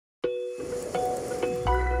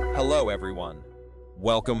Hello everyone,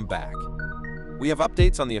 welcome back. We have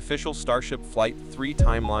updates on the official Starship Flight 3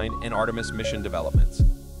 timeline and Artemis mission developments.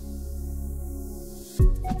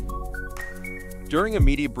 During a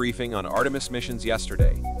media briefing on Artemis missions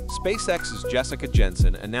yesterday, SpaceX's Jessica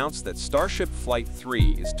Jensen announced that Starship Flight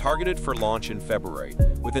 3 is targeted for launch in February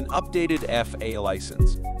with an updated FAA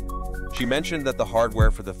license. She mentioned that the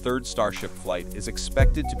hardware for the third Starship flight is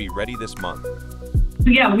expected to be ready this month. So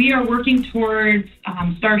yeah, we are working towards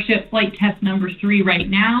Starship Flight Test number 3 right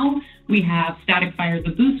now. We have static fired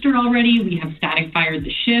the booster already. We have static fired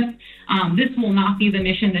the ship. This will not be the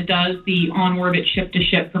mission that does the on-orbit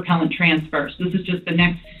ship-to-ship propellant transfer. So this is just the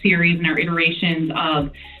next series in our iterations of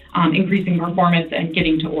increasing performance and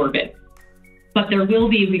getting to orbit. But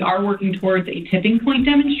we are working towards a tipping point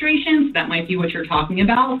demonstration. So that might be what you're talking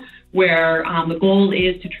about, where the goal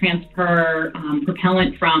is to transfer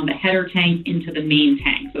propellant from the header tank into the main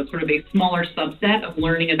tank. So it's sort of a smaller subset of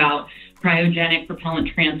learning about cryogenic propellant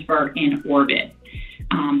transfer in orbit.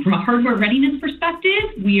 From a hardware readiness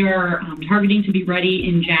perspective, we are targeting to be ready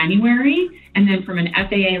in January. And then from an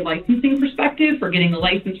FAA licensing perspective, for getting the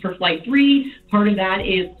license for Flight 3, part of that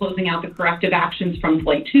is closing out the corrective actions from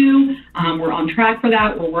Flight 2. We're on track for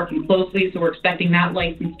that. We're working closely, so we're expecting that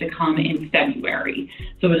license to come in February.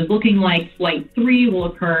 So it is looking like Flight 3 will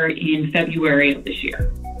occur in February of this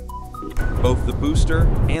year. Both the booster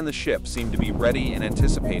and the ship seem to be ready and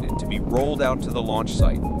anticipated to be rolled out to the launch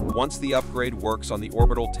site once the upgrade works on the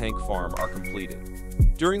orbital tank farm are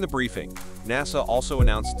completed. During the briefing, NASA also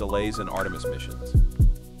announced delays in Artemis missions.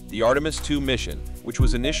 The Artemis 2 mission, which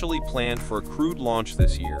was initially planned for a crewed launch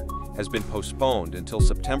this year, has been postponed until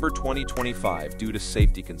September 2025 due to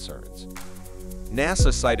safety concerns.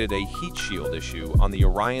 NASA cited a heat shield issue on the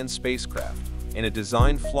Orion spacecraft and a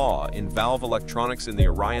design flaw in valve electronics in the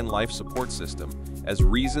Orion life support system as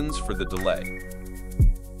reasons for the delay.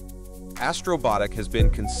 Astrobotic has been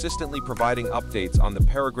consistently providing updates on the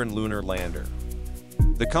Peregrine lunar lander.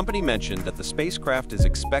 The company mentioned that the spacecraft is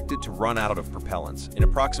expected to run out of propellants in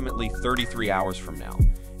approximately 33 hours from now,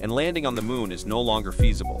 and landing on the moon is no longer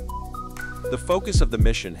feasible. The focus of the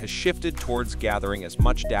mission has shifted towards gathering as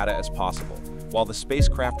much data as possible, while the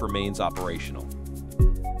spacecraft remains operational.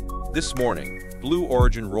 This morning, Blue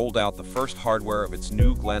Origin rolled out the first hardware of its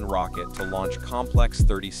New Glenn rocket to launch Complex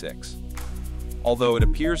 36. Although it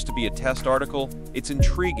appears to be a test article, it's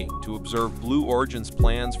intriguing to observe Blue Origin's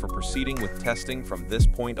plans for proceeding with testing from this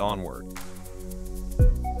point onward.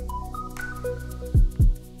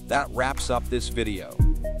 That wraps up this video.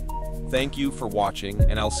 Thank you for watching,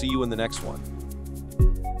 and I'll see you in the next one.